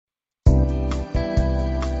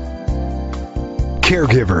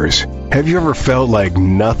Caregivers, have you ever felt like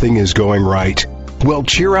nothing is going right? Well,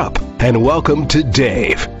 cheer up and welcome to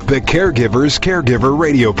Dave, the Caregivers Caregiver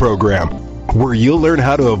radio program, where you'll learn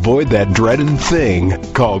how to avoid that dreaded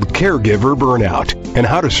thing called caregiver burnout and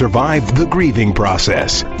how to survive the grieving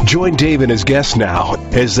process. Join Dave and his guests now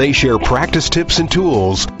as they share practice tips and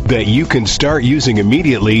tools that you can start using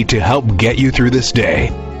immediately to help get you through this day.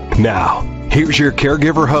 Now, here's your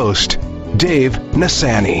caregiver host, Dave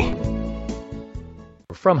Nassaney.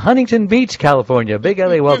 From Huntington Beach, California, Big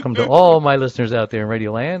LA, welcome to all my listeners out there in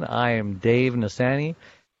Radio Land. I am Dave Nassaney,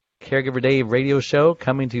 Caregiver Dave radio show,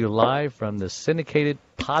 coming to you live from the syndicated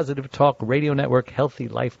Positive Talk radio network,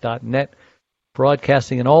 HealthyLife.net,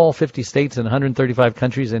 broadcasting in all 50 states and 135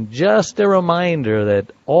 countries. And just a reminder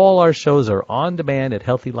that all our shows are on demand at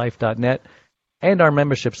HealthyLife.net and our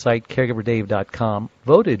membership site, CaregiverDave.com,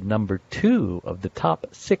 voted number 2 of the top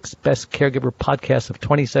 6 best caregiver podcasts of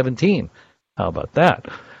 2017. How about that?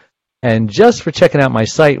 And just for checking out my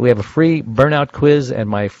site, we have a free burnout quiz and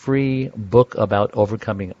my free book about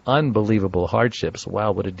overcoming unbelievable hardships.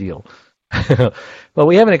 Wow, what a deal. Well,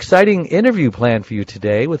 we have an exciting interview planned for you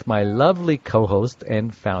today with my lovely co-host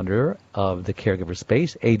and founder of the Caregiver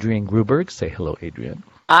Space, Adrienne Gruberg. Say hello, Adrienne.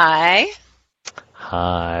 Hi.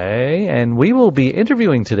 Hi. And we will be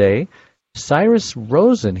interviewing today Cyrus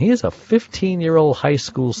Rosen. He is a 15-year-old high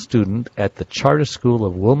school student at the Charter School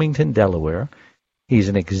of Wilmington, Delaware. He's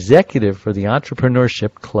an executive for the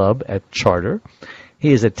Entrepreneurship Club at Charter.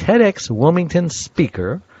 He is a TEDx Wilmington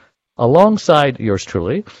speaker alongside yours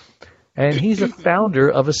truly, and he's a founder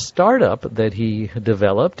of a startup that he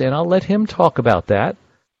developed, and I'll let him talk about that.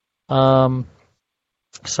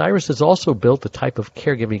 Cyrus has also built a type of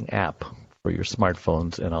caregiving app for your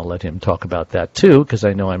smartphones, and I'll let him talk about that too, because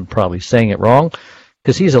I know I'm probably saying it wrong,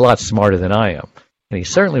 because he's a lot smarter than I am. And he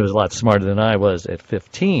certainly was a lot smarter than I was at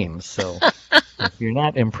 15, so if you're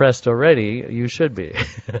not impressed already, you should be.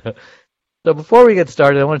 So before we get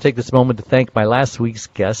started, I want to take this moment to thank my last week's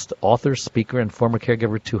guest, author, speaker, and former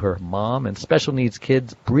caregiver to her mom and special needs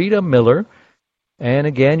kids, Brita Miller. And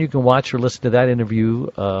again, you can watch or listen to that interview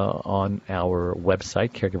on our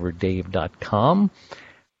website, caregiverdave.com.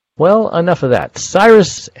 Well, enough of that.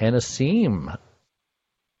 Cyrus and Asim,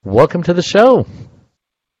 welcome to the show.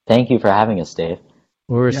 Thank you for having us, Dave.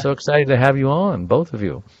 We're so excited to have you on, both of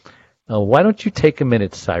you. Why don't you take a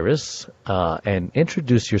minute, Cyrus, and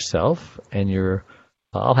introduce yourself, and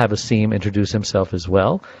I'll have Asim introduce himself as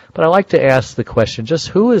well. But I'd like to ask the question, just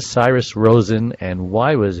who is Cyrus Rosen, and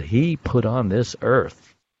why was he put on this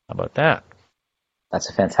earth? How about that? That's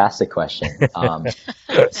a fantastic question.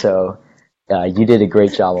 You did a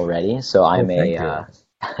great job already. So I'm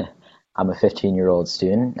I'm a 15-year-old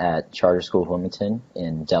student at Charter School of Wilmington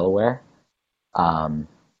in Delaware. Asim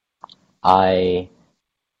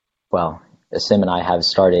and I have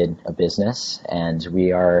started a business, and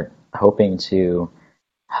we are hoping to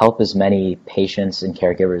help as many patients and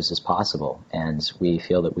caregivers as possible. And we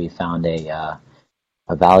feel that we found a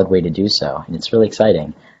valid way to do so, and it's really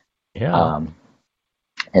exciting. Yeah.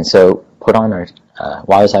 And so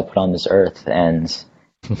why was I put on this earth? And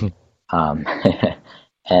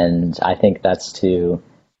and I think that's to,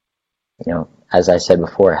 as I said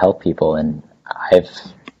before, help people. And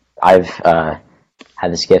I've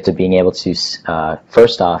had this gift of being able to,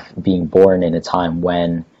 first off, being born in a time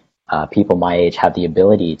when people my age have the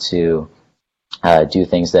ability to do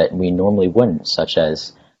things that we normally wouldn't, such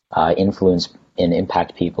as influence and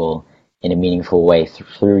impact people in a meaningful way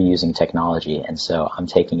through using technology. And so I'm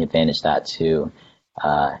taking advantage of that to,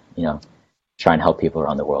 try and help people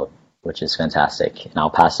around the world, which is fantastic. And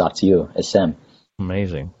I'll pass it off to you, Asim.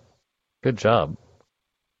 Amazing. Good job.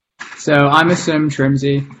 So I'm Asim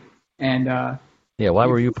Trimzi, and why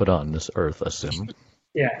were you put on this earth, Asim?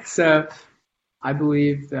 So I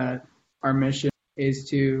believe that our mission is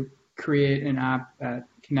to create an app that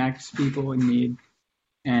connects people in need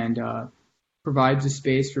and provides a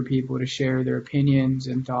space for people to share their opinions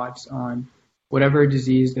and thoughts on whatever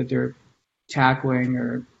disease that they're tackling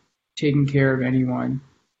or taking care of anyone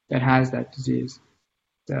that has that disease.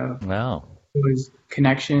 So wow. It was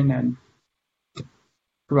connection and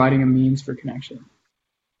providing a means for connection.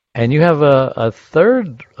 And you have a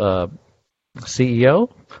third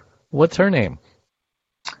CEO? What's her name?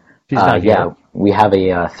 We have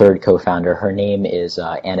a third co-founder. Her name is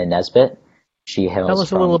Anna Nesbitt. Tell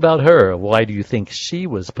us a little about her. Why do you think she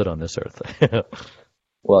was put on this earth?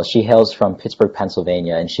 Well, she hails from Pittsburgh,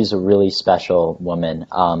 Pennsylvania, and she's a really special woman.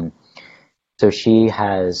 So she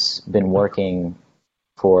has been working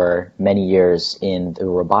for many years in the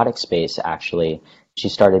robotic space, actually. She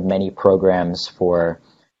started many programs for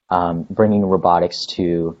bringing robotics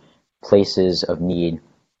to places of need.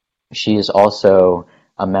 She is also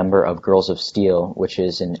a member of Girls of Steel, which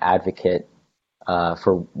is an advocate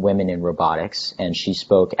for women in robotics, and she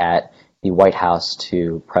spoke at the White House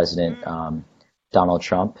to President Donald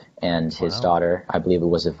Trump and his daughter, I believe it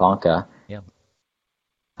was Ivanka,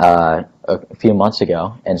 a few months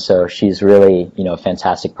ago. And so she's really, a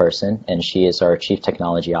fantastic person, and she is our Chief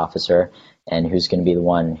Technology Officer, and who's going to be the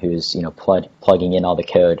one who's, plugging in all the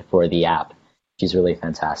code for the app. She's really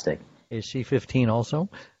fantastic. Is she 15 also?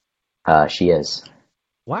 She is.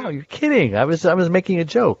 Wow, you're kidding. I was making a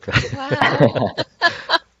joke. Wow.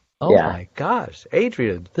 Oh my gosh.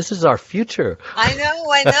 Adrienne, this is our future. I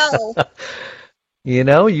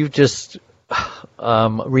know. You've just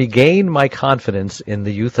regained my confidence in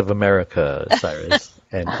the youth of America, Cyrus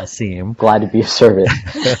and Asim. Glad to be of service.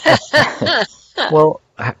 Well,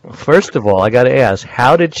 first of all, I got to ask,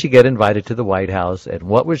 how did she get invited to the White House, and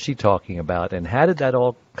what was she talking about, and how did that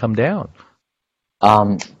all come down?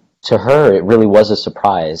 To her, it really was a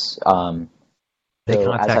surprise. They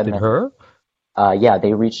contacted her? Yeah,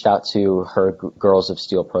 they reached out to her Girls of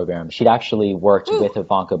Steel program. She'd actually worked with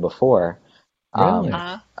Ivanka before. Really?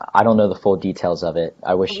 I don't know the full details of it.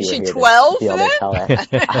 I wish she were here 12 to be able to tell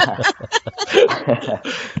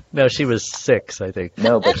it. No, she was 6, I think.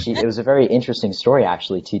 No, but it was a very interesting story,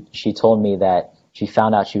 actually. She told me that she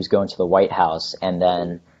found out she was going to the White House, and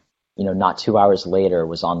then, not 2 hours later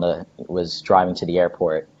was driving to the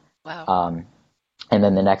airport. Wow. And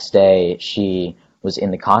then the next day she was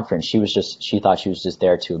in the conference. She thought she was just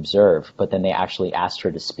there to observe, but then they actually asked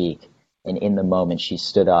her to speak. And in the moment she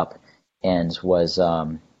stood up and was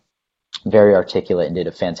very articulate and did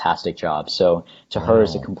a fantastic job. So to her,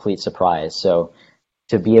 it's a complete surprise. So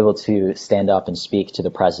to be able to stand up and speak to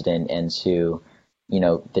the president and to,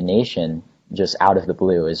 the nation just out of the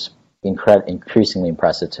blue is increasingly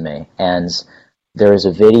impressive to me. And there is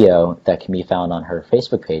a video that can be found on her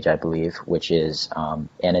Facebook page, I believe, which is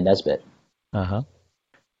Anna Nesbitt. Uh-huh.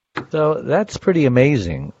 So that's pretty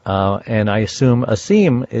amazing. And I assume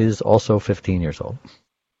Asim is also 15 years old.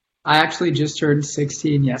 I actually just turned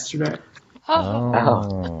 16 yesterday.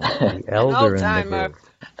 The elder in the group.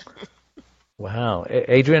 Wow.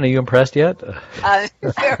 Adrienne, are you impressed yet? I'm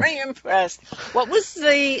very impressed. What was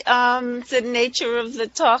the nature of the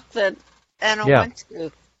talk that Anna went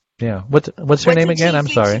to? Yeah. What's her name again? I'm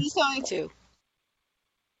sorry. She's going to?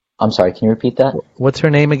 I'm sorry, can you repeat that? What's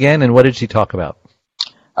her name again, and what did she talk about?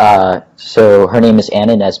 So her name is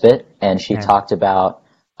Anna Nesbitt, and she talked about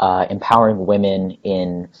empowering women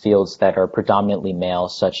in fields that are predominantly male,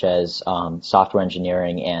 such as software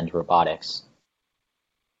engineering and robotics.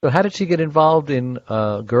 So how did she get involved in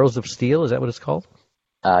Girls of Steel? Is that what it's called?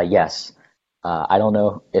 Yes. I don't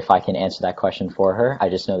know if I can answer that question for her. I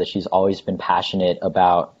just know that she's always been passionate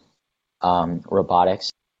about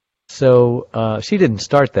robotics. So she didn't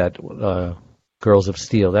start that Girls of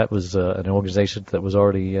Steel. That was an organization that was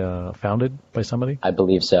already founded by somebody? I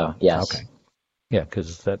believe so, yes. Okay. Yeah,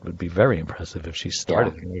 because that would be very impressive if she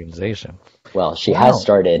started an organization. Well, she has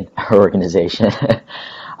started her organization.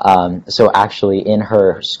 So actually in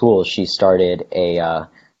her school, she started a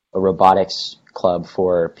robotics club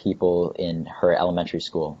for people in her elementary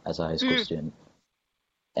school as a high school student,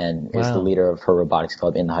 and is the leader of her robotics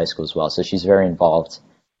club in the high school as well. So she's very involved,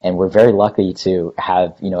 and we're very lucky to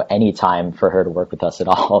have any time for her to work with us at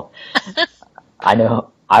all. I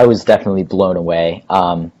know I was definitely blown away.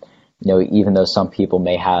 Even though some people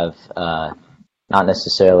may have not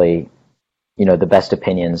necessarily the best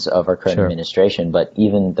opinions of our current administration, but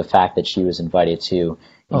even the fact that she was invited to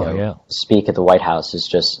speak at the White House is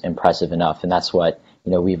just impressive enough, and that's what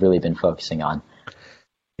we've really been focusing on.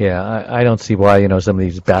 Yeah, I don't see why some of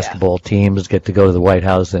these basketball teams get to go to the White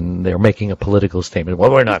House and they're making a political statement. Well,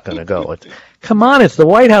 we're not going to go. Come on, it's the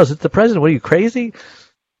White House, it's the president. What are you, crazy?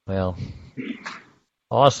 Well,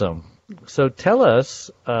 awesome. So tell us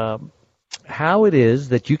how it is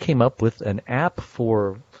that you came up with an app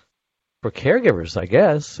for caregivers, I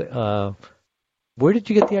guess. Where did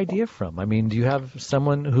you get the idea from? I mean, do you have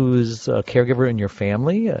someone who's a caregiver in your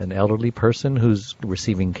family, an elderly person who's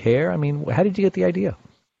receiving care? I mean, how did you get the idea?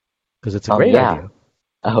 Because it's a great idea.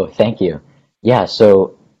 Oh, thank you. Yeah,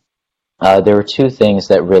 so there were two things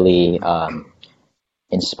that really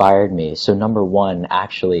inspired me. So number one,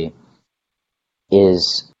 actually,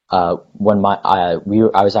 is when I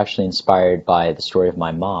was actually inspired by the story of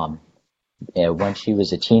my mom. When she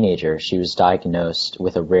was a teenager, she was diagnosed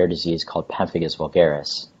with a rare disease called pemphigus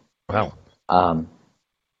vulgaris. Wow.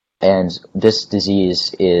 And this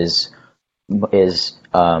disease is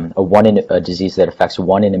a disease that affects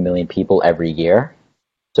 1 in a million people every year.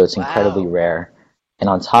 So it's incredibly rare. And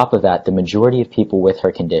on top of that, the majority of people with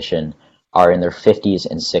her condition are in their 50s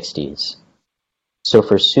and 60s. So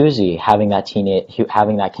for Susie, having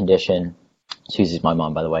that condition, Susie's my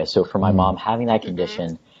mom, by the way. So for my mom, having that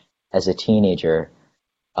condition as a teenager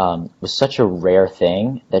was such a rare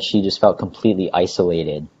thing that she just felt completely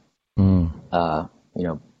isolated.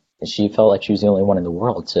 She felt like she was the only one in the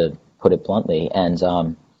world, to put it bluntly. And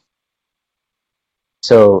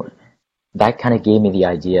so that kind of gave me the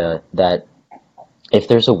idea that if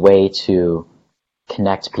there's a way to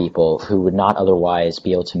connect people who would not otherwise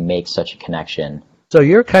be able to make such a connection. So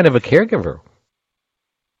you're kind of a caregiver.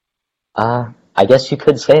 I guess you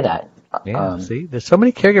could say that. Yeah, see, there's so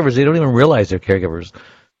many caregivers, they don't even realize they're caregivers.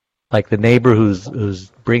 Like the neighbor who's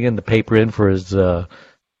bringing the paper in for his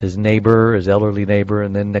elderly neighbor,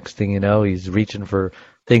 and then next thing you know, he's reaching for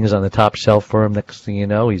things on the top shelf for him. Next thing you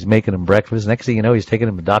know, he's making him breakfast. Next thing you know, he's taking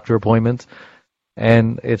him to doctor appointments.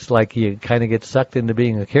 And it's like you kind of get sucked into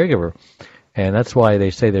being a caregiver. And that's why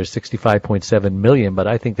they say there's 65.7 million, but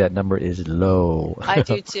I think that number is low. I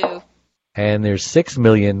do too. And there's 6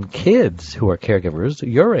 million kids who are caregivers,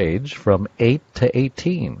 your age, from 8 to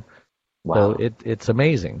 18. Wow. So it's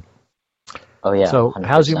amazing. Oh, yeah. So 100%.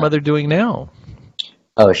 How's your mother doing now?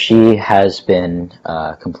 Oh, she has been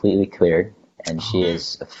completely cleared, and she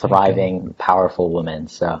is a thriving, powerful woman.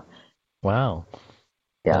 So, wow.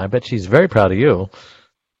 Yeah. And I bet she's very proud of you.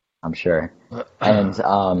 I'm sure. And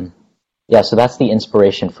so that's the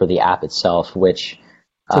inspiration for the app itself, which...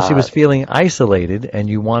 So she was feeling isolated, and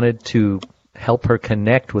you wanted to help her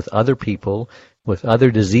connect with other people with other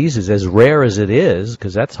diseases, as rare as it is,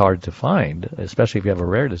 because that's hard to find, especially if you have a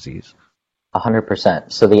rare disease.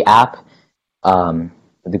 100%. So the app,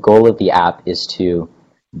 the goal of the app is to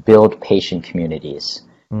build patient communities.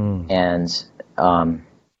 And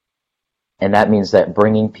that means that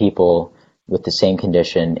bringing people with the same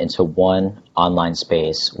condition into one online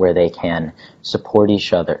space where they can support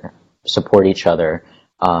each other,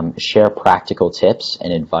 share practical tips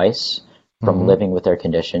and advice from living with their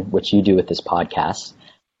condition, which you do with this podcast,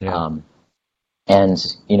 and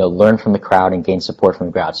learn from the crowd and gain support from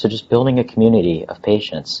the crowd. So just building a community of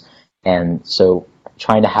patients, and so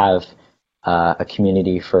trying to have a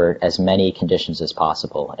community for as many conditions as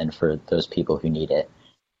possible, and for those people who need it.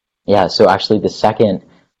 Yeah. So actually, the second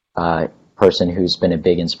person who's been a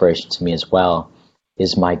big inspiration to me as well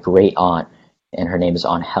is my great aunt, and her name is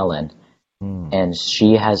Aunt Helen. And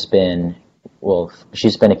she has been,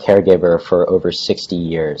 she's been a caregiver for over 60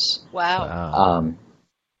 years. Wow.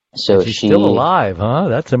 So she's still alive, huh?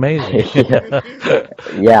 That's amazing.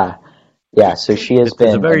 Yeah. So she has been.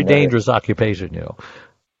 It's a very dangerous occupation,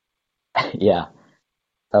 Yeah.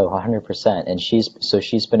 Oh, 100%. And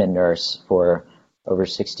she's been a nurse for over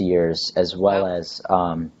 60 years, as well as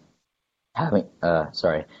having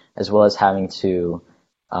to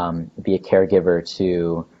be a caregiver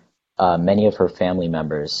to many of her family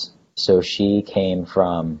members. So she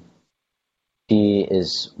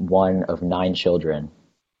is one of 9 children,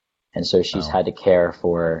 and so she's had to care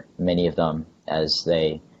for many of them as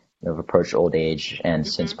they have approached old age and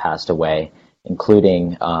since passed away,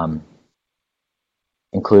 including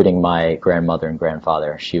my grandmother and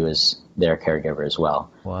grandfather. She was their caregiver as well.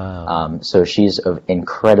 Wow. So she's an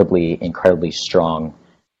incredibly strong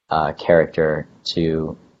character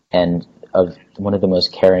and of one of the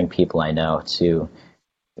most caring people I know, to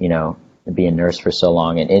be a nurse for so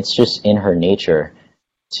long. And it's just in her nature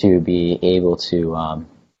to be able to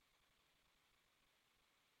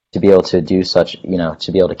do such,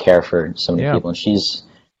 to be able to care for so many people. And she's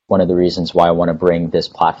one of the reasons why I want to bring this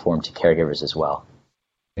platform to caregivers as well.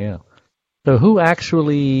 Yeah. So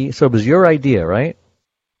so it was your idea, right?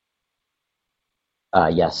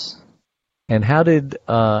 Yes. And how did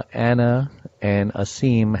Anna and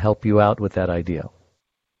Asim help you out with that idea?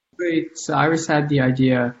 Cyrus had the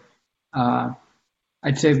idea,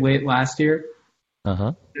 I'd say late last year.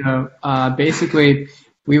 Uh-huh. Basically,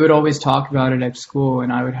 we would always talk about it at school,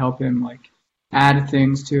 and I would help him add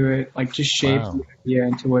things to it, just shape the idea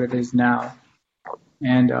into what it is now.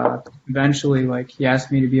 And eventually, he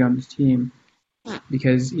asked me to be on his team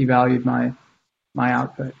because he valued my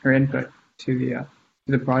output or input to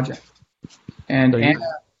the project. And so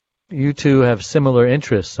you two have similar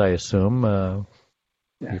interests, I assume.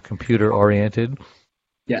 You're computer oriented.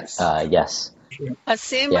 Yes. Yes.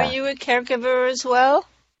 Asim, are you a caregiver as well?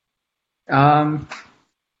 I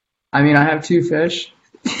have 2 fish.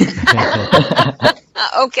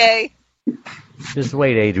 Okay. Just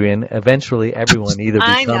wait, Adrienne. Eventually, everyone either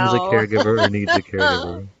becomes a caregiver or needs a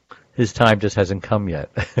caregiver. His time just hasn't come yet.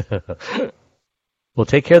 Well,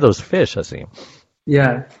 take care of those fish, Asim.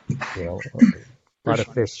 Yeah. A lot of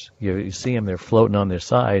fish. You see them, they're floating on their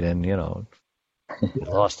side, and, you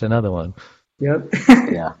lost another one. Yep.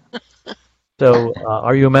 Yeah. So,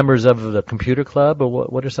 are you members of the computer club, or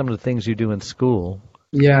what are some of the things you do in school?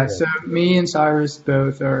 Yeah, so me and Cyrus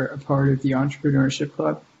both are a part of the entrepreneurship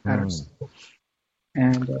club at our school.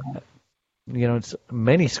 And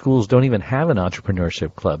many schools don't even have an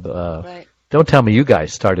entrepreneurship club. Right. Don't tell me you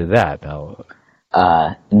guys started that. No.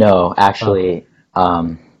 No, actually,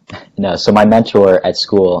 no. So my mentor at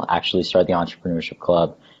school actually started the entrepreneurship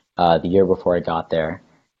club the year before I got there,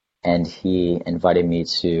 and he invited me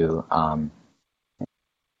to.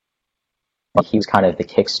 He was kind of the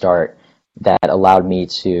kickstart that allowed me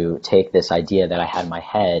to take this idea that I had in my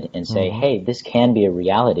head and say, hey, this can be a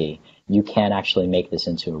reality. You can actually make this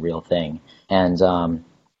into a real thing. And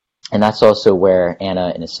that's also where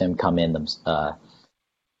Anna and Asim come in.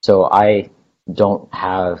 So I don't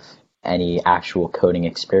have any actual coding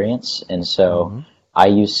experience. And so I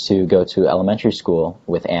used to go to elementary school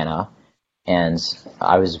with Anna, and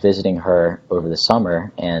I was visiting her over the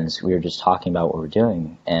summer, and we were just talking about what we're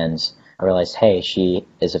doing. And I realized, hey, she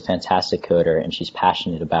is a fantastic coder, and she's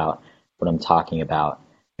passionate about what I'm talking about.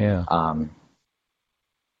 Yeah.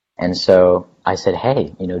 And so I said,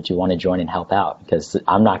 hey, do you want to join and help out? Because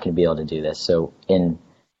I'm not going to be able to do this. So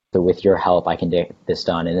with your help, I can get this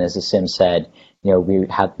done. And as Asim said,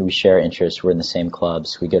 we share interests. We're in the same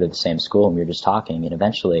clubs. We go to the same school, and we were just talking. And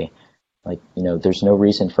eventually, there's no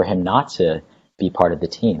reason for him not to be part of the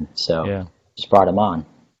team. So just brought him on.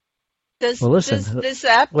 Does this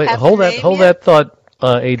app wait, have hold a that name hold yet? that thought,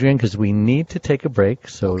 Adrienne, because we need to take a break.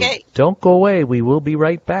 So don't go away. We will be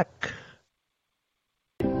right back.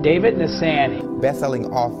 David Nassaney. Best-selling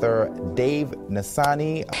author Dave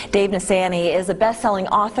Nassaney. Dave Nassaney is a best-selling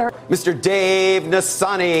author. Mr. Dave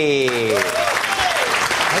Nassaney.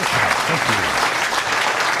 Thank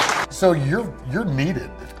you. So you're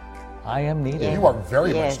needed. I am needed. You are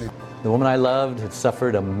very much needed. The woman I loved had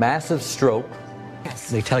suffered a massive stroke.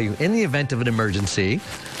 They tell you in the event of an emergency,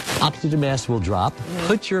 oxygen mask will drop.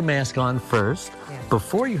 Put your mask on first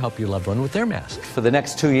before you help your loved one with their mask. For the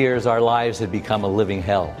next 2 years, our lives had become a living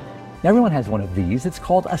hell. Everyone has one of these. It's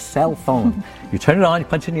called a cell phone. You turn it on, you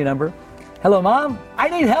punch in your number. Hello, Mom. I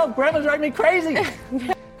need help. Grandma's driving me crazy.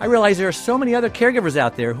 I realize there are so many other caregivers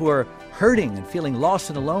out there who are hurting and feeling lost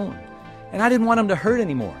and alone. And I didn't want them to hurt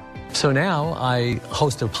anymore. So now I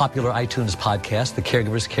host a popular iTunes podcast, the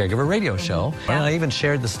Caregiver Radio Show. And I even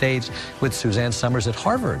shared the stage with Suzanne Summers at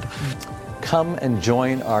Harvard. Come and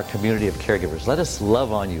join our community of caregivers. Let us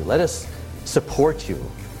love on you. Let us support you.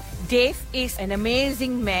 Dave is an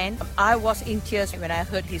amazing man. I was in tears when I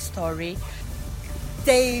heard his story.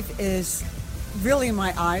 Dave is really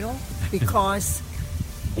my idol because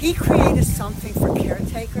he created something for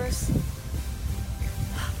caretakers.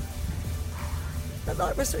 And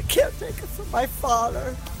I was a caretaker for my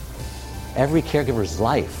father. Every caregiver's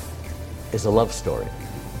life is a love story.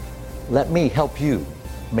 Let me help you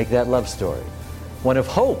make that love story one of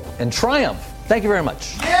hope and triumph. Thank you very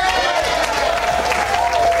much.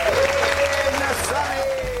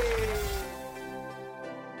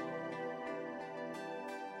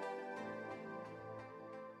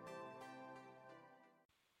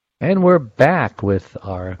 And we're back with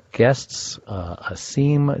our guests,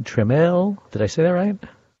 Asim Trimzi. Did I say that right?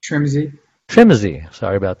 Trimzi.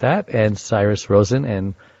 Sorry about that. And Cyrus Rosen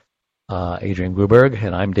and Adrienne Gruberg.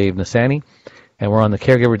 And I'm Dave Nassaney. And we're on the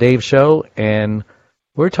Caregiver Dave Show. And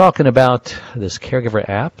we're talking about this caregiver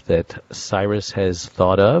app that Cyrus has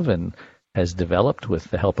thought of and has developed with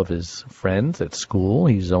the help of his friends at school.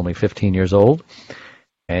 He's only 15 years old.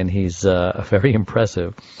 And he's very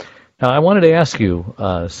impressive. Now, I wanted to ask you,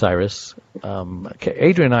 Cyrus,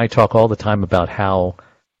 Adrienne and I talk all the time about how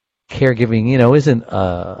caregiving, isn't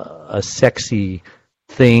a sexy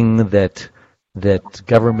thing that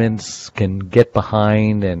governments can get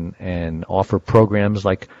behind and offer programs.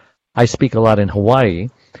 Like, I speak a lot in Hawaii,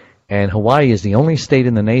 and Hawaii is the only state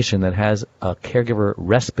in the nation that has a caregiver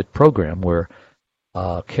respite program where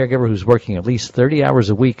a caregiver who's working at least 30 hours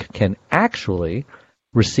a week can actually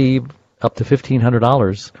receive up to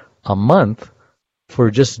 $1,500 a month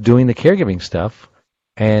for just doing the caregiving stuff,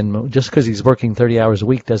 and just because he's working 30 hours a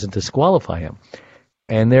week doesn't disqualify him.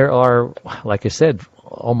 And there are, like I said,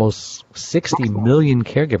 almost 60 million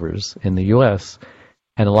caregivers in the U.S.,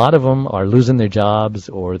 and a lot of them are losing their jobs,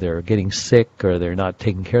 or they're getting sick, or they're not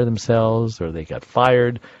taking care of themselves, or they got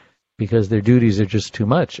fired because their duties are just too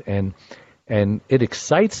much. And it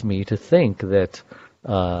excites me to think that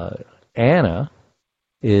Anna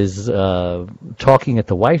is talking at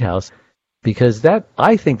the White House, because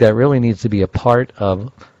I think that really needs to be a part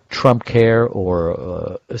of Trump Care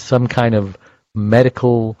or some kind of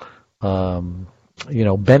medical,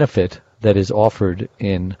 benefit that is offered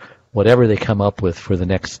in whatever they come up with for the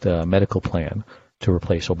next medical plan to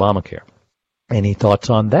replace Obamacare. Any thoughts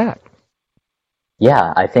on that?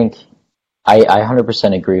 Yeah, I think I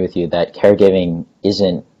 100% agree with you that caregiving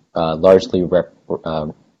isn't largely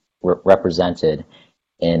represented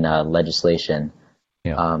in legislation.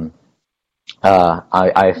 Yeah.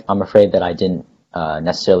 I'm afraid that I didn't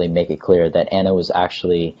necessarily make it clear that Anna was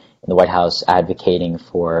actually in the White House advocating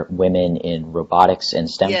for women in robotics and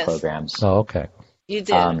STEM programs. Oh, okay. You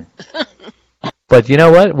did. But you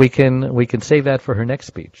know what? We can save that for her next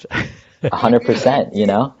speech.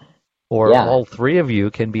 100%, Or all three of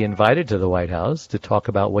you can be invited to the White House to talk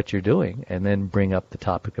about what you're doing and then bring up the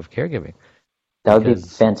topic of caregiving. That would be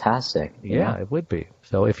fantastic. Yeah, it would be.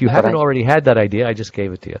 So if you haven't already had that idea, I just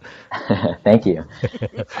gave it to you. Thank you.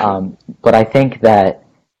 But I think that,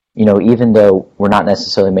 even though we're not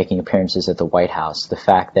necessarily making appearances at the White House, the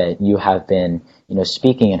fact that you have been,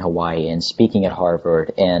 speaking in Hawaii and speaking at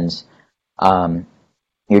Harvard and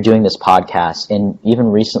you're doing this podcast and even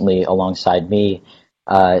recently alongside me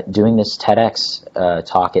doing this TEDx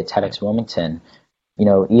talk at TEDx Wilmington,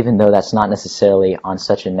 even though that's not necessarily on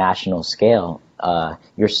such a national scale,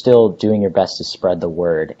 you're still doing your best to spread the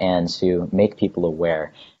word and to make people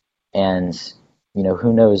aware. And,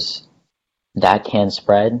 who knows, that can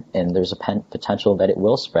spread, and there's a potential that it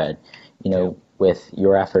will spread, with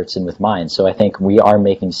your efforts and with mine. So I think we are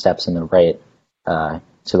making steps in the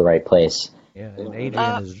to the right place. Yeah, and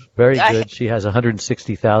Adrienne is very good. She has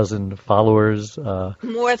 160,000 followers.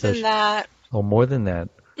 More than that. Oh, more than that.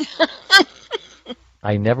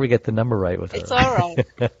 I never get the number right with her. It's all right.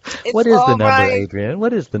 What is the number, Adrienne?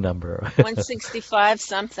 What is the number? 165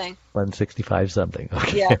 something. 165 something.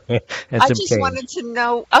 Okay. Yeah. And I just wanted to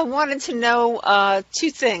know two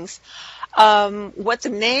things. What the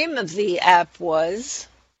name of the app was.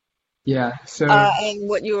 Yeah. So. And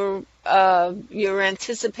what your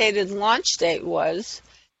anticipated launch date was.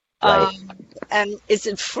 Right. And is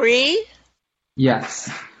it free? Yes.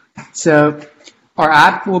 So our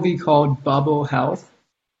app will be called Bubble Health,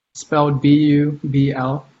 spelled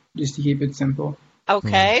BUBL, just to keep it simple.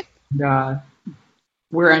 Okay.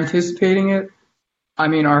 We're anticipating it. I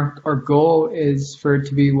mean, our goal is for it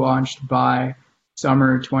to be launched by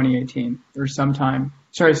summer 2018 or summer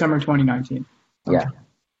 2019. Yeah.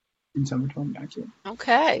 In summer 2019.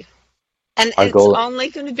 Okay. And our it's goal... only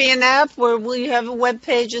going to be an app, or will you have a web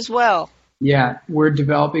page as well? Yeah, we're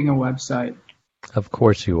developing a website. Of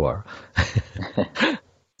course you are.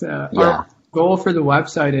 Our goal for the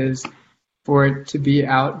website is for it to be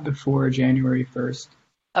out before January 1st.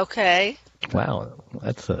 Okay. Wow,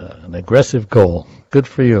 that's an aggressive goal. Good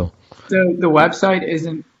for you. So the website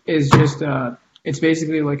it's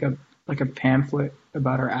basically like a pamphlet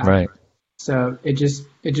about our app. Right. So it just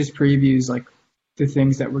previews like the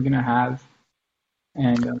things that we're gonna have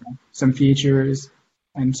and some features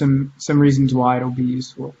and some reasons why it'll be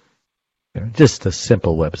useful. Just a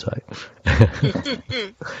simple website.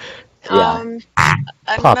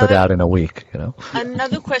 Pop it out in a week,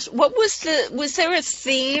 Another question. Was there a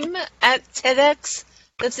theme at TEDx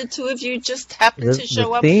that the two of you just happened to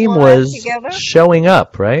show up for together? The theme was showing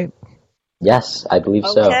up, right? Yes, I believe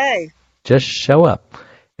so. Okay. Just show up.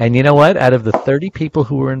 And you know what? Out of the 30 people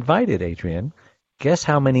who were invited, Adrienne, guess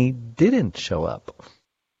how many didn't show up?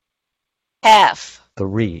 Half.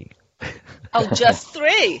 3. Oh, just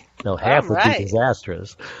 3? No, half would be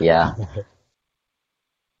disastrous. Yeah.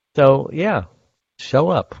 So, show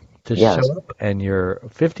up. Just show up, and you're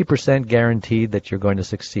 50% guaranteed that you're going to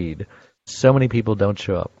succeed. So many people don't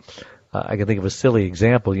show up. I can think of a silly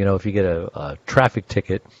example. If you get a traffic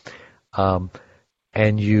ticket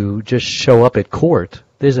and you just show up at court,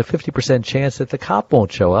 there's a 50% chance that the cop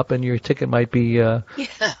won't show up and your ticket might be,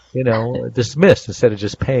 dismissed instead of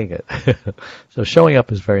just paying it. So showing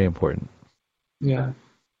up is very important. Yeah.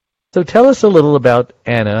 So tell us a little about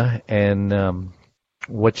Anna and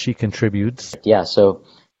what she contributes. Yeah, so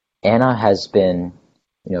Anna has been,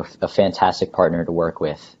 a fantastic partner to work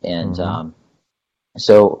with. And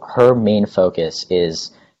so her main focus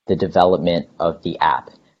is the development of the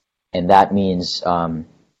app. And that means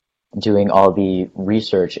doing all the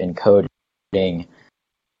research and coding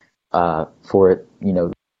for,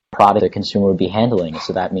 product the consumer would be handling.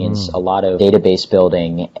 So that means a lot of database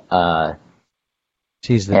building.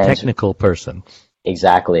 She's the technical person.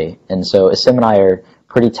 Exactly. And so Asim and I are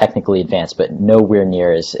pretty technically advanced, but nowhere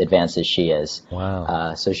near as advanced as she is.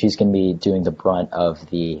 Wow. So she's going to be doing the brunt of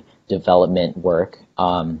the development work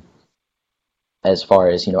as far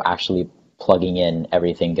as, actually plugging in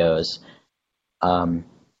everything goes. Asim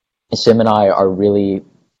and I are really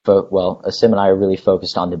Asim and I are really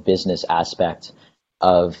focused on the business aspect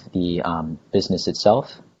of the business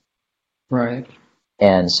itself. Right.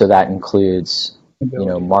 And so that includes,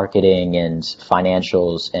 marketing and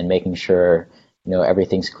financials and making sure,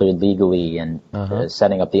 everything's cleared legally and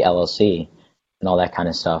setting up the LLC and all that kind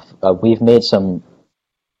of stuff. We've made some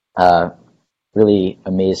really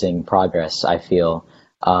amazing progress, I feel.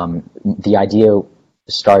 The idea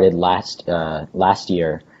started last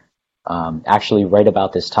year, actually right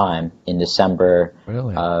about this time in December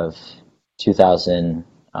of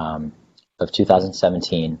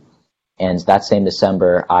 2017. And that same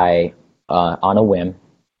December, I, on a whim,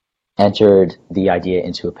 entered the idea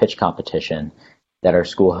into a pitch competition that our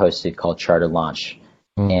school hosted called Charter Launch.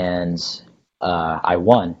 And I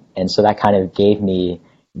won. And so that kind of gave me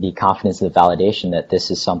the confidence and the validation that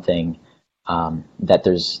this is something that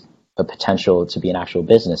there's a potential to be an actual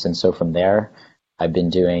business. And so from there, I've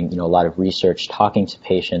been doing, a lot of research, talking to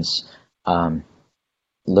patients,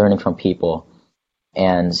 learning from people.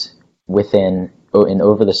 And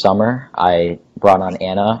over the summer, I brought on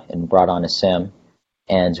Anna and brought on Asim,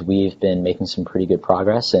 and we've been making some pretty good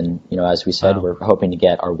progress. And, as we said, we're hoping to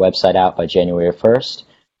get our website out by January 1st.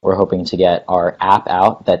 We're hoping to get our app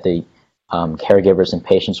out that the caregivers and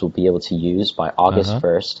patients will be able to use by August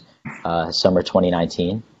 1st, summer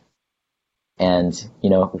 2019. And,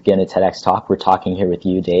 again, at TEDx Talk, we're talking here with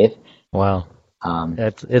you, Dave. Wow.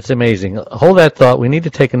 It's amazing. Hold that thought. We need to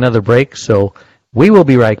take another break, so we will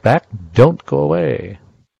be right back. Don't go away.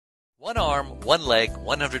 One Arm, One Leg,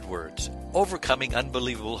 100 Words, Overcoming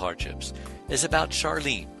Unbelievable Hardships, is about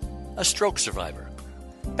Charlene, a stroke survivor.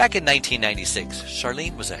 Back in 1996,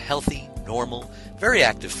 Charlene was a healthy, normal, very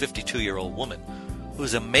active 52-year-old woman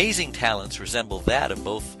whose amazing talents resembled that of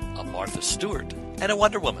both a Martha Stewart and a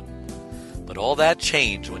Wonder Woman. But all that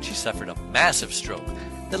changed when she suffered a massive stroke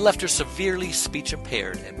that left her severely speech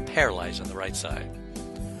impaired and paralyzed on the right side.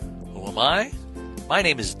 Who am I? My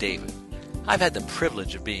name is David. I've had the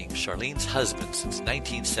privilege of being Charlene's husband since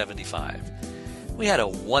 1975. We had a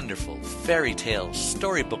wonderful fairy tale,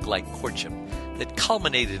 storybook-like courtship that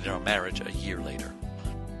culminated in our marriage a year later.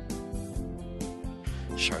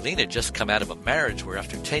 Charlene had just come out of a marriage where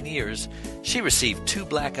after 10 years, she received 2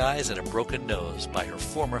 black eyes and a broken nose by her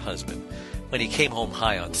former husband when he came home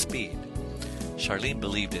high on speed. Charlene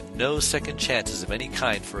believed in no second chances of any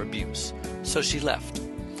kind for abuse, so she left.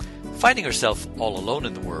 Finding herself all alone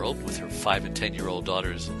in the world with her 5 and 10-year-old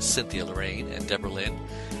daughters Cynthia Lorraine and Deborah Lynn,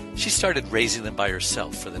 she started raising them by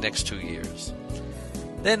herself for the next 2 years.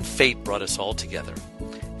 Then fate brought us all together.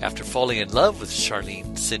 After falling in love with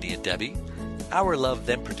Charlene, Cindy, and Debbie, our love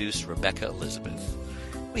then produced Rebecca Elizabeth.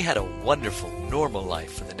 We had a wonderful, normal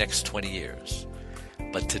life for the next 20 years.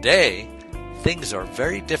 But today, things are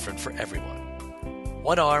very different for everyone.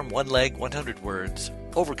 One Arm, One Leg, 100 Words,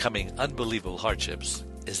 Overcoming Unbelievable Hardships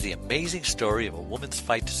is the amazing story of a woman's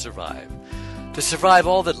fight to survive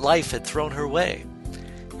all that life had thrown her way.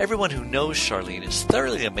 Everyone who knows Charlene is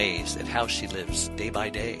thoroughly amazed at how she lives day by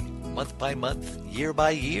day, month by month, year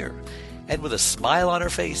by year, and with a smile on her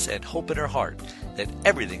face and hope in her heart that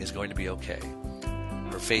everything is going to be okay.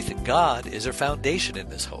 Her faith in God is her foundation in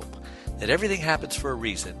this hope, that everything happens for a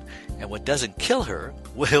reason, and what doesn't kill her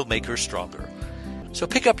will make her stronger. So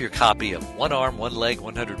pick up your copy of One Arm, One Leg,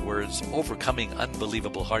 100 Words, Overcoming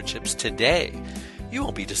Unbelievable Hardships today. You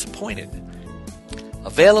won't be disappointed.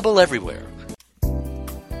 Available everywhere.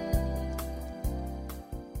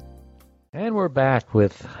 And we're back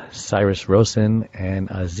with Cyrus Rosen and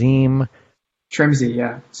Asim Trimzi,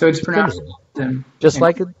 yeah. So it's pronounced just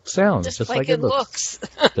like it sounds, just like it looks.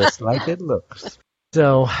 Just like it looks.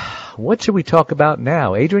 So, what should we talk about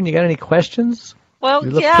now? Adrienne, you got any questions? Well,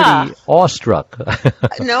 you look pretty awestruck.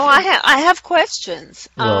 No, I have questions.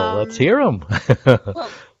 Well, let's hear them. Well,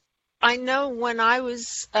 I know when I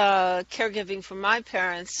was caregiving for my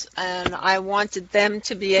parents, and I wanted them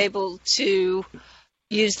to be able to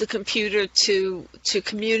use the computer to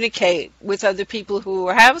communicate with other people who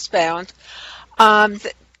were housebound.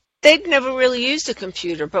 They'd never really used a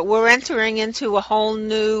computer, but we're entering into a whole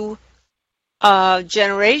new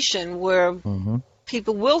generation where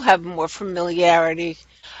people will have more familiarity.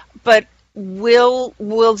 But will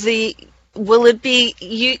it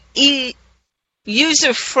be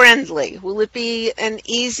user friendly? Will it be an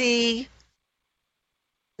easy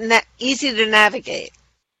to navigate?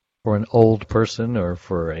 For an old person or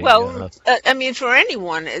for a... Well, I mean, for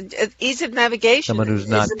anyone, ease of navigation. Someone who's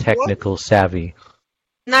not technical savvy.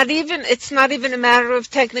 It's not even a matter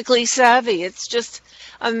of technically savvy. It's just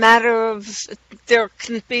a matter of there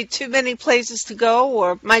can be too many places to go,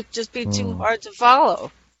 or it might just be too hard to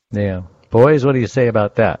follow. Yeah. Boys, what do you say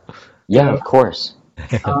about that? Yeah, of course.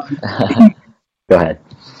 Go ahead.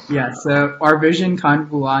 Yeah, so our vision kind of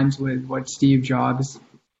aligns with what Steve Jobs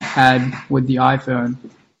had with the iPhone.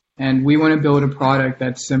 And we want to build a product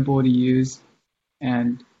that's simple to use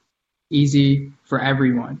and easy for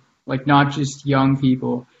everyone. Like not just young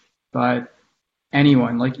people, but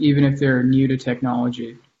anyone. Like even if they're new to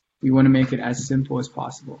technology, we want to make it as simple as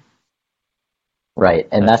possible. Right,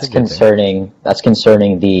 and that's concerning. That's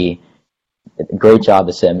concerning the great job,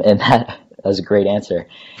 Asim, and that was a great answer.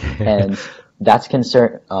 And that's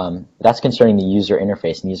concerning the user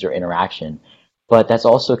interface and user interaction. But that's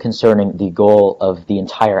also concerning the goal of the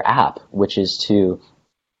entire app, which is to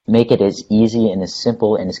make it as easy and as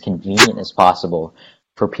simple and as convenient as possible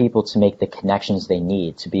for people to make the connections they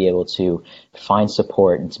need, to be able to find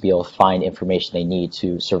support and to be able to find information they need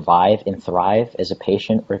to survive and thrive as a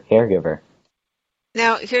patient or caregiver.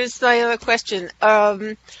 Now, here's my other question.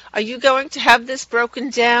 Are you going to have this broken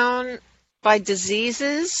down by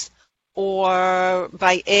diseases or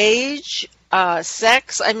by age,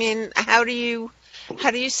 sex? I mean, how do you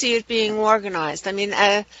see it being organized? I mean,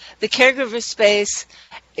 the caregiver space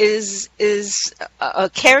is a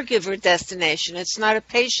caregiver destination. It's not a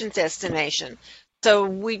patient destination. So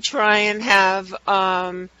we try and have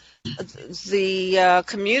the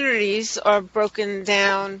communities are broken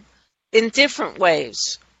down in different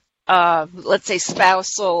ways. Let's say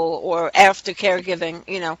spousal or after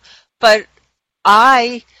caregiving, But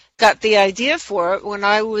I got the idea for it when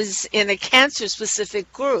I was in a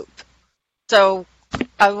cancer-specific group. So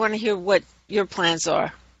I want to hear what your plans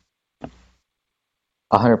are.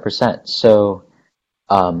 100%. So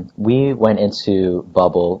we went into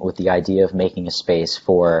Bubble with the idea of making a space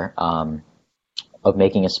for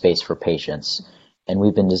patients, and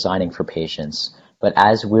we've been designing for patients. But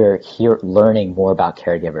as we're here learning more about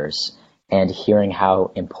caregivers and hearing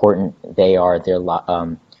how important they are,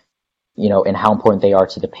 and how important they are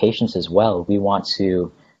to the patients as well, we want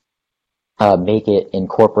to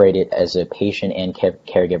incorporate it as a patient and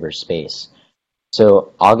caregiver space.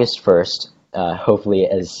 So August 1st, hopefully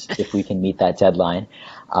if we can meet that deadline,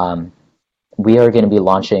 we are going to be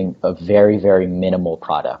launching a very, very minimal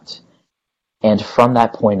product. And from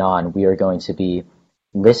that point on, we are going to be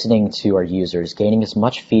listening to our users, gaining as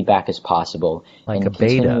much feedback as possible, like and a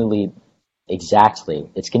beta. Exactly.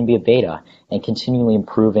 It's going to be a beta, and continually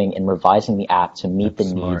improving and revising the app to meet the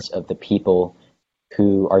needs of the people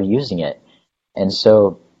who are using it. And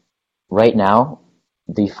so right now,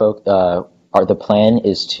 the plan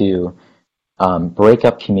is to break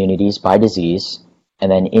up communities by disease,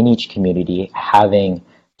 and then in each community having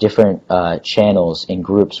different channels and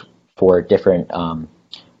groups for different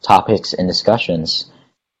topics and discussions.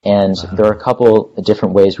 And there are a couple of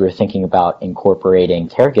different ways we're thinking about incorporating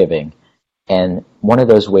caregiving. And one of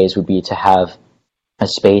those ways would be to have a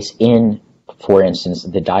space in, for instance,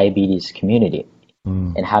 the diabetes community,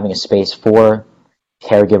 and having a space for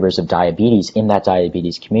caregivers of diabetes in that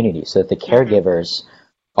diabetes community, so that the caregivers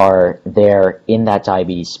are there in that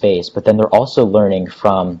diabetes space, but then they're also learning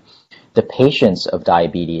from the patients of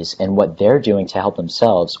diabetes and what they're doing to help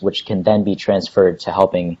themselves, which can then be transferred to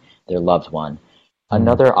helping their loved one.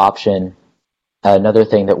 Another option, another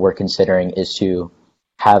thing that we're considering is to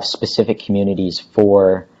have specific communities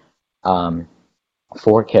for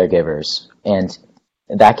caregivers, and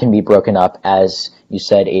that can be broken up, as you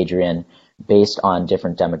said, Adrienne, based on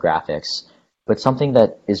different demographics. But something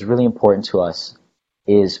that is really important to us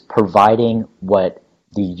is providing what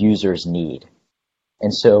the users need.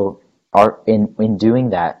 And so in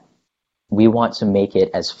doing that, we want to make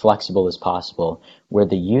it as flexible as possible, where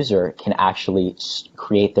the user can actually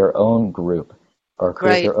create their own group or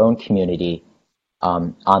create their own community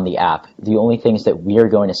on the app. The only things that we are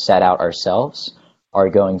going to set out ourselves are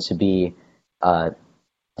going to be,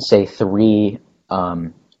 say, 3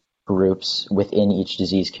 groups within each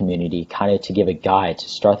disease community, kind of to give a guide to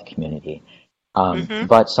start the community.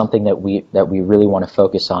 But something that we really want to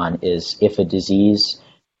focus on is, if a disease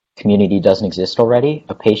community doesn't exist already,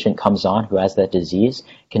 a patient comes on who has that disease,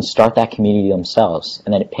 can start that community themselves,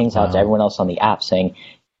 and then it pings out to everyone else on the app saying,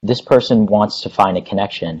 this person wants to find a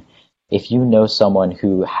connection. If you know someone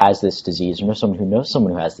who has this disease, or know someone who knows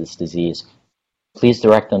someone who has this disease, please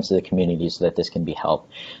direct them to the community so that this can be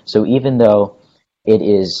helped. So even though it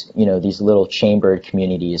is, these little chambered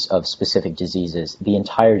communities of specific diseases, the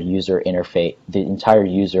entire user interface, the entire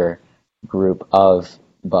user group of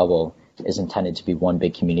Bubble is intended to be one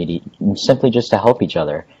big community, simply just to help each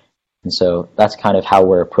other. And so that's kind of how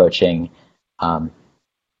we're approaching, that's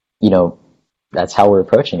how we're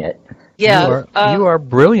approaching it. Yeah, you are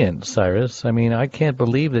brilliant, Cyrus. I mean, I can't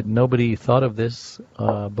believe that nobody thought of this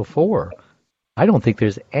before. I don't think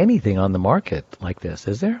there's anything on the market like this,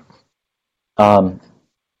 is there?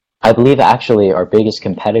 I believe actually our biggest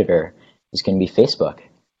competitor is going to be Facebook,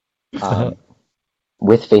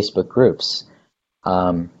 with Facebook groups.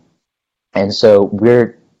 And so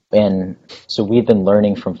we've been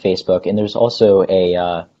learning from Facebook, and there's also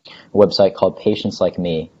a website called Patients Like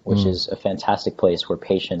Me, which is a fantastic place where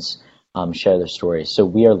patients share their stories. So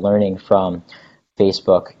we are learning from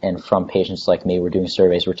Facebook and from Patients Like Me. We're doing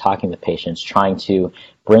surveys, we're talking with patients, trying to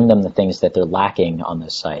bring them the things that they're lacking on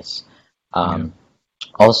those sites.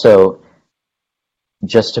 Also,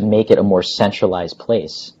 just to make it a more centralized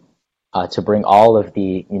place, to bring all of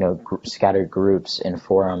the scattered groups and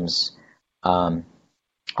forums, all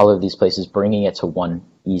of these places, bringing it to one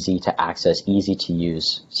easy to access, easy to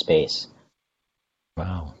use space.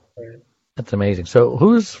 Wow. That's amazing. So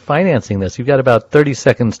who's financing this? You've got about 30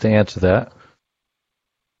 seconds to answer that.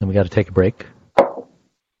 And we got to take a break.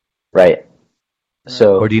 Right.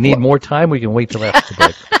 So, or do you need more time? We can wait till after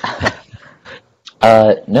the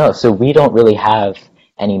break. No, so we don't really have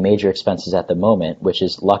any major expenses at the moment, which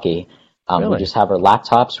is lucky. Really? We just have our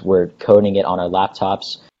laptops. We're coding it on our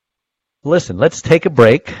laptops. Listen, let's take a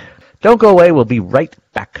break. Don't go away. We'll be right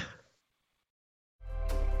back.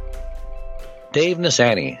 Dave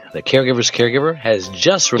Nassaney, the Caregiver's Caregiver, has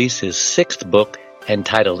just released his 6th book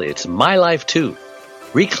entitled It's My Life Too.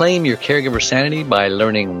 Reclaim your caregiver sanity by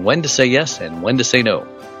learning when to say yes and when to say no.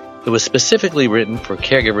 It was specifically written for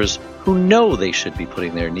caregivers who know they should be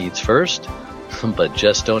putting their needs first, but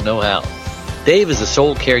just don't know how. Dave is the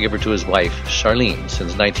sole caregiver to his wife, Charlene,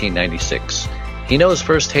 since 1996. He knows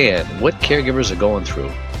firsthand what caregivers are going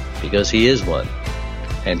through, because he is one.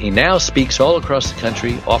 And he now speaks all across the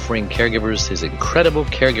country, offering caregivers his incredible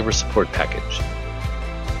caregiver support package.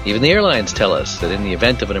 Even the airlines tell us that in the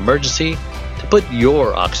event of an emergency, to put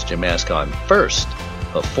your oxygen mask on first,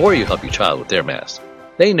 before you help your child with their mask.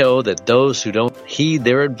 They know that those who don't heed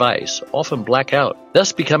their advice often black out,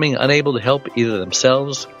 thus becoming unable to help either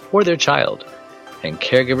themselves or their child. And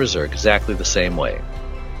caregivers are exactly the same way.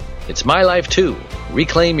 It's My Life Too.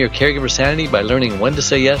 Reclaim your caregiver sanity by learning when to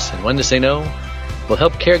say yes and when to say no. Will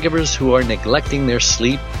help caregivers who are neglecting their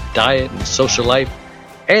sleep, diet, and social life,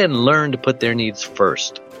 and learn to put their needs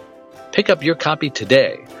first. Pick up your copy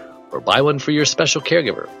today, or buy one for your special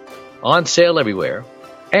caregiver. On sale everywhere,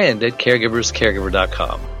 and at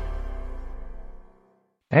caregiverscaregiver.com.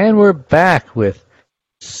 And we're back with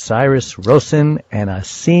Cyrus Rosen and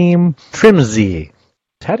Asim Trimzi.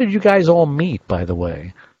 How did you guys all meet, by the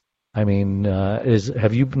way? I mean,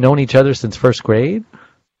 have you known each other since first grade?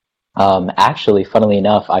 Actually, funnily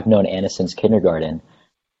enough, I've known Anna since kindergarten.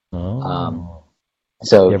 Oh.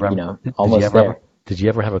 So, almost there. Did you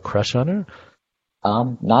ever have a crush on her?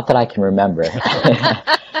 Not that I can remember.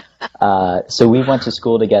 So we went to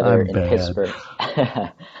school together in Pittsburgh.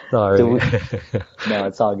 Sorry. No,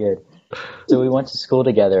 it's all good. So we went to school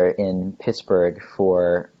together in Pittsburgh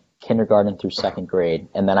for kindergarten through 2nd grade,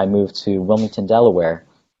 and then I moved to Wilmington, Delaware,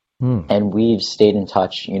 and we've stayed in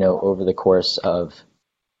touch, over the course of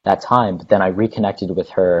that time. But then I reconnected with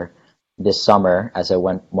her this summer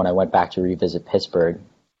when I went back to revisit Pittsburgh,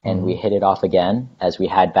 and we hit it off again as we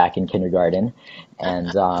had back in kindergarten,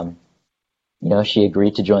 and she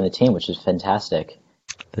agreed to join the team, which is fantastic.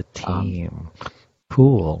 The team,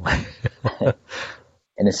 cool.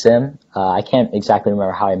 And Asim, I can't exactly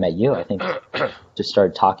remember how I met you. I think just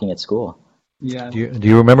started talking at school. Yeah. Do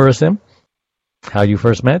you remember Asim? How you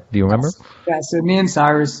first met? Do you remember? Yeah. So me and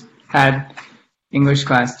Cyrus had English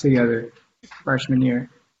class together freshman year.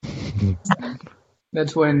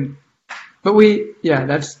 That's when. But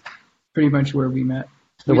that's pretty much where we met.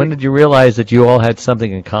 So when did you realize that you all had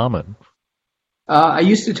something in common? I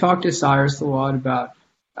used to talk to Cyrus a lot about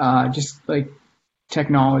just like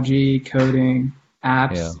technology, coding,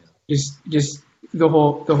 apps, just the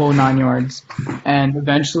whole 9 yards. And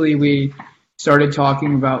eventually we started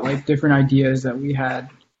talking about like different ideas that we had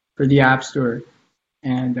for the App Store.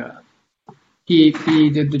 And he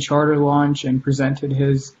did the charter launch and presented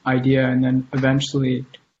his idea, and then eventually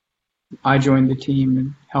I joined the team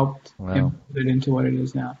and helped him put it into what it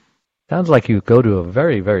is now. Sounds like you go to a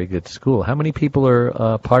very, very good school. How many people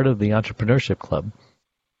are part of the entrepreneurship club?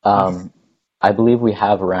 I believe we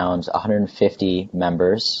have around 150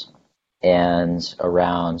 members and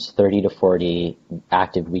around 30 to 40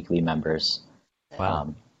 active weekly members.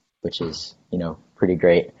 Wow. Which is, pretty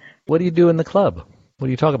great. What do you do in the club? What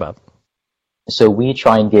do you talk about? So we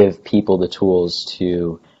try and give people the tools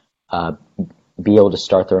to be able to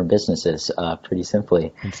start their own businesses pretty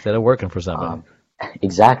simply. Instead of working for somebody.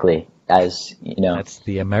 Exactly. As That's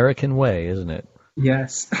the American way, isn't it?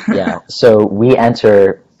 Yes. Yeah. So we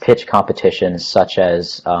enter pitch competitions such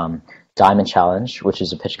as Diamond Challenge, which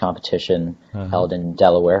is a pitch competition held in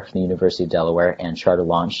Delaware, from the University of Delaware, and Charter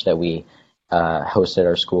Launch that we host at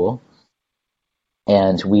our school.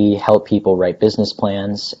 And we help people write business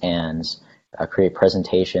plans and create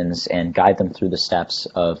presentations and guide them through the steps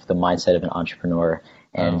of the mindset of an entrepreneur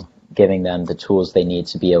and giving them the tools they need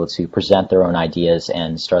to be able to present their own ideas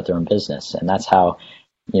and start their own business. And that's how,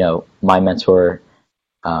 my mentor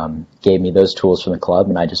gave me those tools from the club,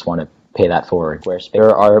 and I just want to pay that forward.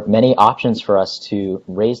 There are many options for us to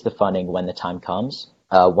raise the funding when the time comes.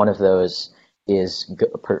 One of those is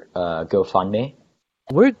GoFundMe.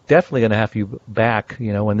 We're definitely going to have you back,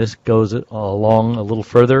 when this goes along a little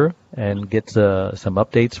further and gets some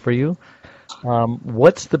updates for you.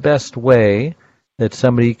 What's the best way that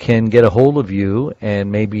somebody can get a hold of you,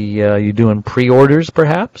 and maybe you doing pre-orders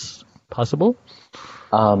perhaps? Possible?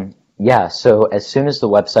 Yeah, so as soon as the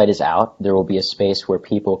website is out, there will be a space where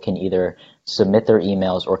people can either submit their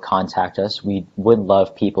emails or contact us. We would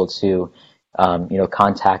love people to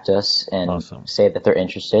contact us and say that they're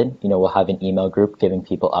interested. We'll have an email group giving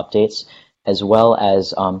people updates, as well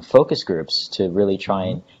as focus groups to really try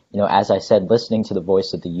and, as I said, listening to the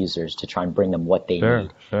voice of the users to try and bring them what they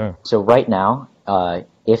need. Sure. So right now,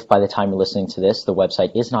 if by the time you're listening to this, the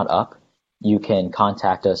website is not up, you can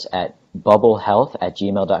contact us at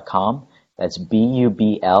bubblehealth@gmail.com. That's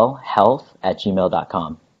BUBL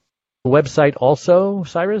health@gmail.com. Website also,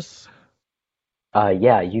 Cyrus?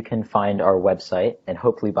 Yeah, you can find our website, and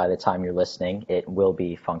hopefully by the time you're listening, it will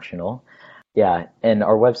be functional. Yeah, and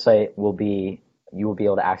our website you will be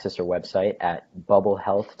able to access our website at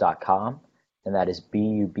bubblehealth.com, and that is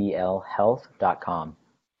BUBLhealth.com.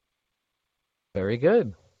 Very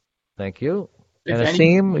good. Thank you. And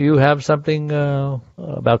Asim, you have something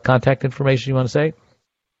about contact information you want to say?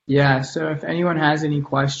 Yeah, so if anyone has any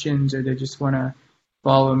questions or they just want to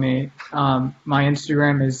follow me, my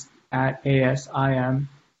Instagram is at ASIMTRIMZI.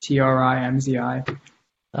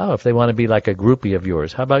 Oh, if they want to be like a groupie of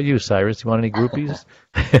yours. How about you, Cyrus? You want any groupies?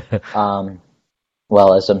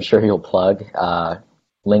 Well, as I'm sure you'll plug,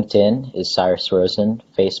 LinkedIn is Cyrus Rosen,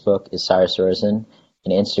 Facebook is Cyrus Rosen,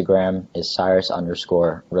 and Instagram is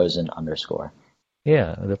Cyrus_Rosen_.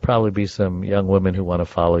 Yeah, there'll probably be some young women who want to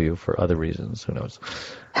follow you for other reasons. Who knows?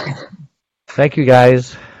 Thank you,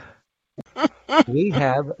 guys. We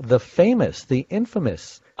have the famous, the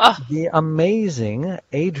infamous, the amazing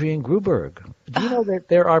Adrienne Gruberg. Do you know that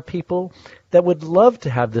there are people that would love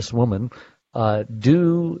to have this woman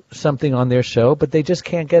do something on their show, but they just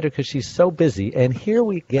can't get her because she's so busy. And here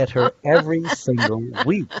we get her every single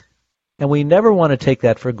week. And we never want to take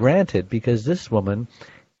that for granted, because this woman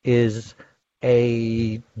is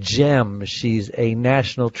a gem. She's a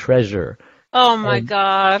national treasure. Oh, my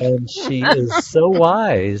God. And she is so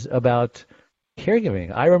wise about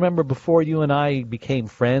caregiving. I remember before you and I became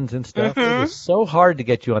friends and stuff, it was so hard to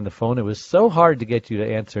get you on the phone. It was so hard to get you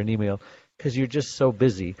to answer an email because you're just so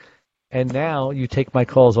busy. And now you take my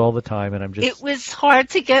calls all the time, and I'm just... It was hard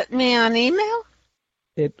to get me on email?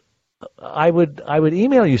 I would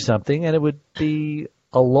email you something, and it would be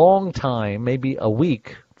a long time, maybe a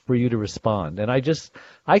week, for you to respond. And I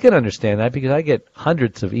can understand that, because I get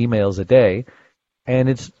hundreds of emails a day, and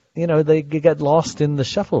it's, they get lost in the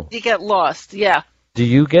shuffle. You get lost, yeah. Do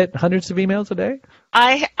you get hundreds of emails a day?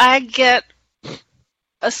 I get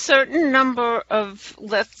a certain number of,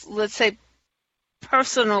 let's say,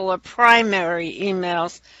 personal or primary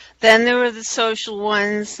emails. Then there were the social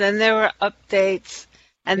ones. Then there were updates.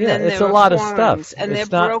 And then there were lot forums, of stuff. And they're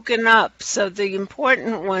broken up. So the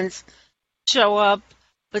important ones show up,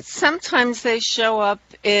 but sometimes they show up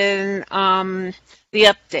in the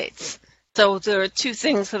updates. So there are two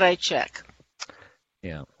things that I check.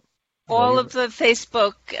 Yeah. All of the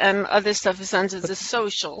Facebook and other stuff is under the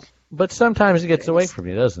social. But sometimes it gets away from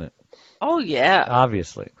you, doesn't it? Oh, yeah.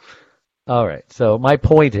 Obviously. All right. So my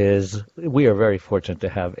point is, we are very fortunate to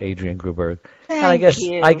have Adrienne Gruberg. Thank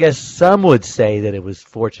you. I guess some would say that it was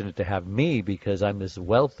fortunate to have me, because I'm this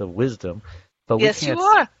wealth of wisdom. But yes, you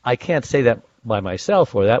are. I can't say that by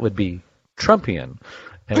myself, or that would be Trumpian,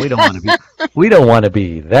 and we don't want to be. We don't want to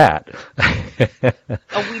be that.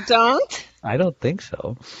 Oh, we don't? I don't think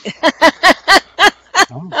so. I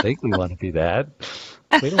don't think we want to be that.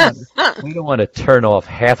 We don't want to turn off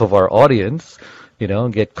half of our audience,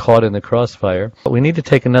 and get caught in the crossfire. But we need to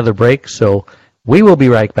take another break, so we will be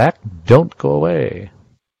right back. Don't go away.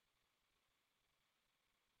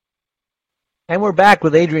 And we're back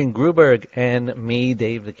with Adrienne Gruberg and me,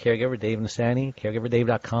 Dave the Caregiver, Dave Nassaney,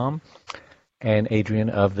 caregiverdave.com, and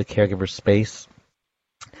Adrienne of the Caregiver Space.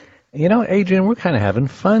 Adrienne, we're kind of having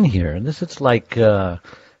fun here. It's like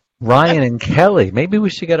Ryan and Kelly. Maybe we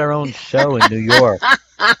should get our own show in New York.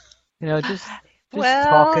 Just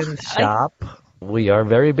talking shop. We are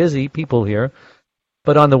very busy people here.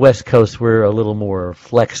 But on the West Coast, we're a little more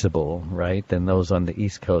flexible, right, than those on the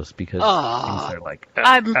East Coast because things are like...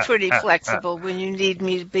 I'm pretty flexible when you need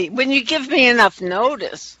me to be. When you give me enough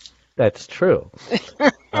notice. That's true.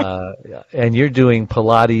 And you're doing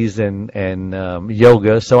Pilates and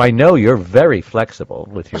yoga, so I know you're very flexible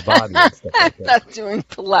with your body and stuff like that. I'm not doing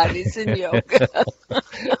Pilates and yoga.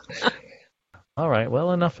 All right,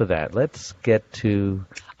 well, enough of that. Let's get to...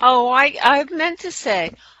 Oh, I meant to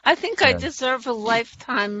say, I think I deserve a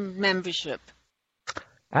lifetime membership.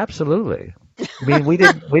 Absolutely. I mean, we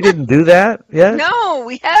didn't do that yet? No,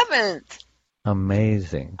 we haven't.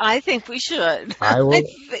 Amazing. I think we should. I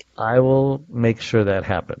will make sure that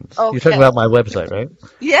happens. Okay. You're talking about my website, right?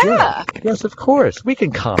 Yeah. Yes, of course. We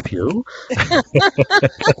can comp you.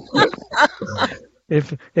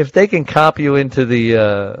 If they can cop you into the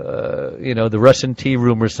the Russian tea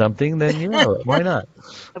room or something, then why not?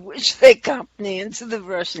 I wish they copped me into the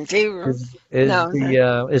Russian tea room.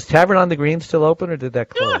 Is Tavern on the Green still open, or did that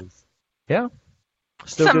close? Yeah.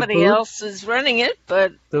 Still somebody else is running it,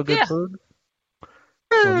 but still good food.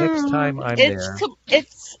 Well, next time I'm there.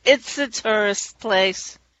 It's a tourist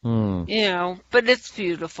place, but it's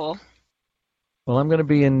beautiful. Well, I'm going to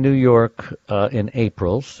be in New York in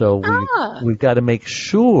April, so we've got to make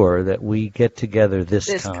sure that we get together this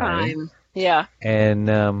time. Yeah. And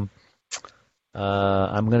I'm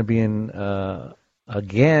going to be in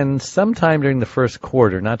again sometime during the first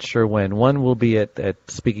quarter. Not sure when. One will be at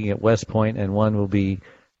speaking at West Point, and one will be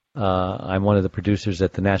I'm one of the producers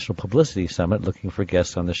at the National Publicity Summit, looking for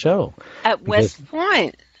guests on the show. At West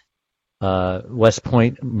Point. West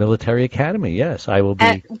Point Military Academy. Yes, I will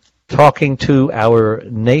be. Talking to our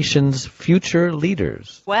nation's future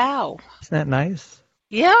leaders. Wow. Isn't that nice?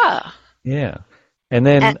 Yeah. Yeah. And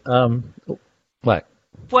then, what?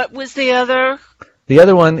 What was the other? The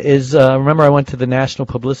other one is, remember I went to the National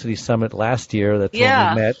Publicity Summit last year. That's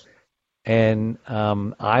when we met. And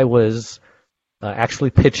I was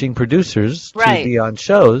actually pitching producers to be on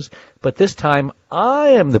shows. But this time,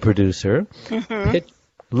 I am the producer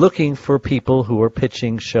looking for people who are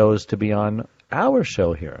pitching shows to be on our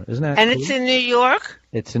show here. Isn't that cool? It's in New York?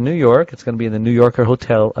 It's in New York. It's going to be in the New Yorker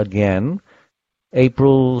Hotel again.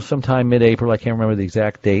 Sometime mid-April. I can't remember the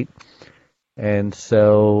exact date. And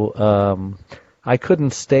so I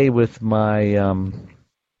couldn't stay with my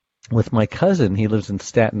cousin. He lives in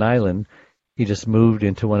Staten Island. He just moved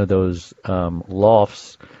into one of those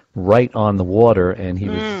lofts right on the water, and he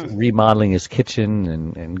was remodeling his kitchen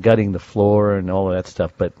and gutting the floor and all of that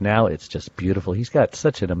stuff. But now it's just beautiful. He's got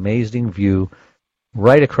such an amazing view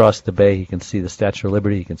right across the bay. He can see the Statue of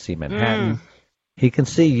Liberty. He can see Manhattan. He can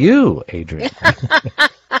see you, Adrienne,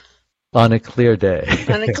 on a clear day.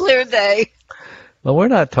 On a clear day. Well, we're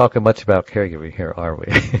not talking much about caregiving here, are we?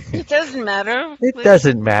 It doesn't matter. It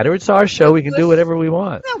doesn't matter. It's our show. We can do whatever we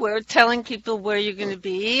want. No, we're telling people where you're going to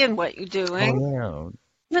be and what you're doing. Oh,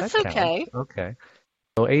 yeah. That's okay. Okay.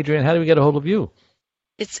 So, Adrienne, how do we get a hold of you?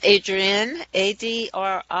 It's Adrienne, Adrienne,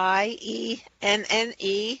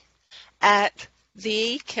 at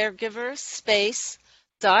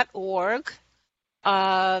thecaregiverspace.org.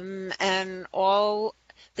 And all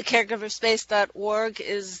thecaregiverspace.org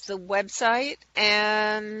is the website,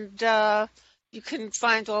 and you can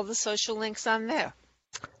find all the social links on there.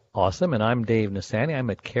 Awesome. And I'm Dave Nassaney. I'm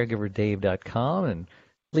at caregiverdave.com, and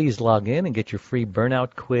please log in and get your free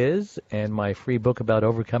burnout quiz and my free book about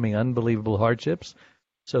overcoming unbelievable hardships.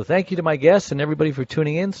 So thank you to my guests and everybody for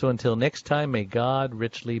tuning in. So until next time, may God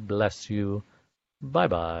richly bless you.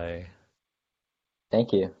 Bye-bye.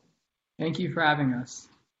 Thank you. Thank you for having us.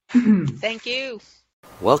 Thank you.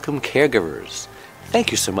 Welcome, caregivers.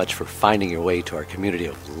 Thank you so much for finding your way to our community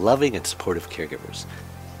of loving and supportive caregivers.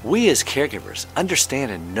 We as caregivers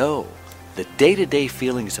understand and know the day-to-day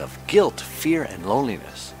feelings of guilt, fear, and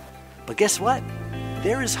loneliness. But guess what?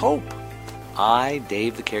 There is hope. I,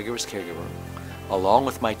 Dave the Caregiver's Caregiver, along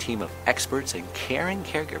with my team of experts and caring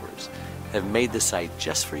caregivers, have made this site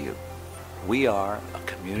just for you. We are a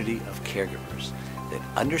community of caregivers that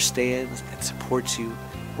understands and supports you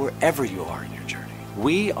wherever you are in your journey.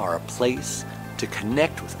 We are a place to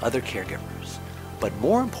connect with other caregivers, but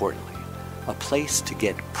more importantly, a place to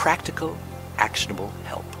get practical, actionable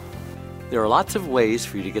help. There are lots of ways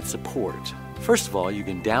for you to get support. First of all, you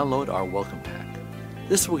can download our welcome pack.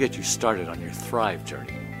 This will get you started on your Thrive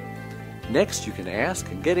journey. Next, you can ask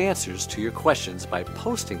and get answers to your questions by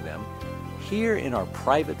posting them here in our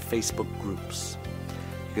private Facebook groups.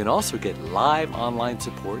 You can also get live online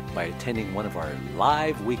support by attending one of our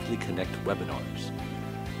live weekly Connect webinars.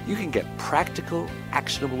 You can get practical,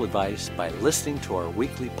 actionable advice by listening to our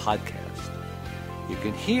weekly podcast. You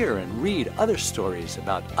can hear and read other stories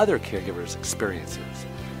about other caregivers' experiences.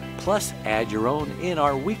 Plus, add your own in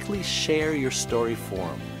our weekly Share Your Story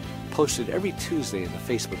forum, posted every Tuesday in the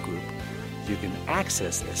Facebook group. You can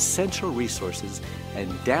access essential resources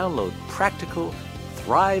and download practical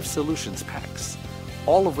Thrive Solutions packs,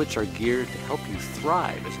 all of which are geared to help you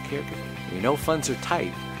thrive as a caregiver. We know funds are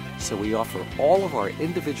tight, so we offer all of our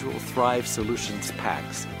individual Thrive Solutions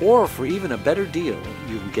packs. Or for even a better deal,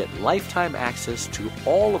 you can get lifetime access to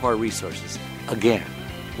all of our resources. Again,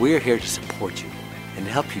 we're here to support you and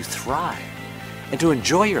to help you thrive and to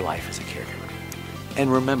enjoy your life as a caregiver.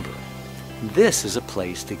 And remember, this is a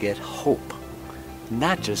place to get hope,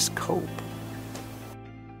 not just cope.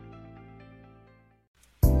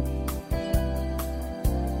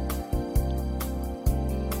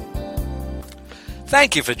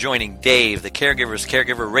 Thank you for joining Dave, the Caregivers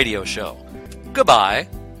Caregiver Radio Show. Goodbye.